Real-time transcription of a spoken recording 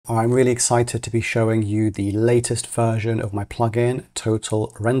I'm really excited to be showing you the latest version of my plugin,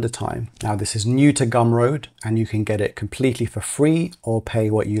 Total Render Time. Now this is new to Gumroad and you can get it completely for free or pay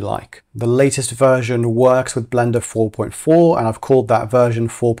what you like. The latest version works with Blender 4.4 and I've called that version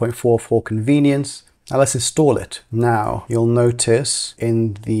 4.4 for convenience. Now let's install it. Now you'll notice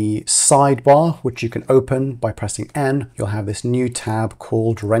in the sidebar, which you can open by pressing N, you'll have this new tab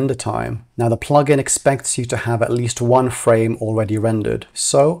called Render Time. Now the plugin expects you to have at least one frame already rendered.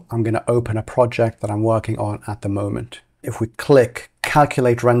 So I'm going to open a project that I'm working on at the moment. If we click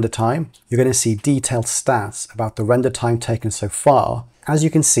Calculate Render Time, you're going to see detailed stats about the render time taken so far. As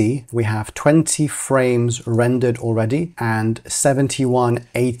you can see, we have 20 frames rendered already and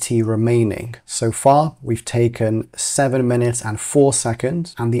 7180 remaining. So far, we've taken 7 minutes and 4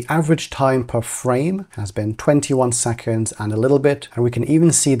 seconds, and the average time per frame has been 21 seconds and a little bit. And we can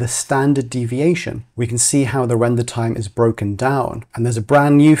even see the standard deviation. We can see how the render time is broken down. And there's a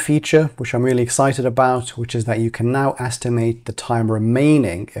brand new feature, which I'm really excited about, which is that you can now estimate the time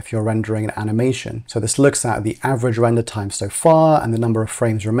remaining if you're rendering an animation. So this looks at the average render time so far and the number of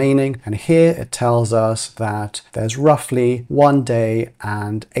frames remaining, and here it tells us that there's roughly 1 day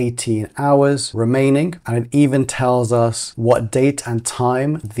and 18 hours remaining, and it even tells us what date and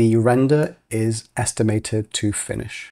time the render is estimated to finish.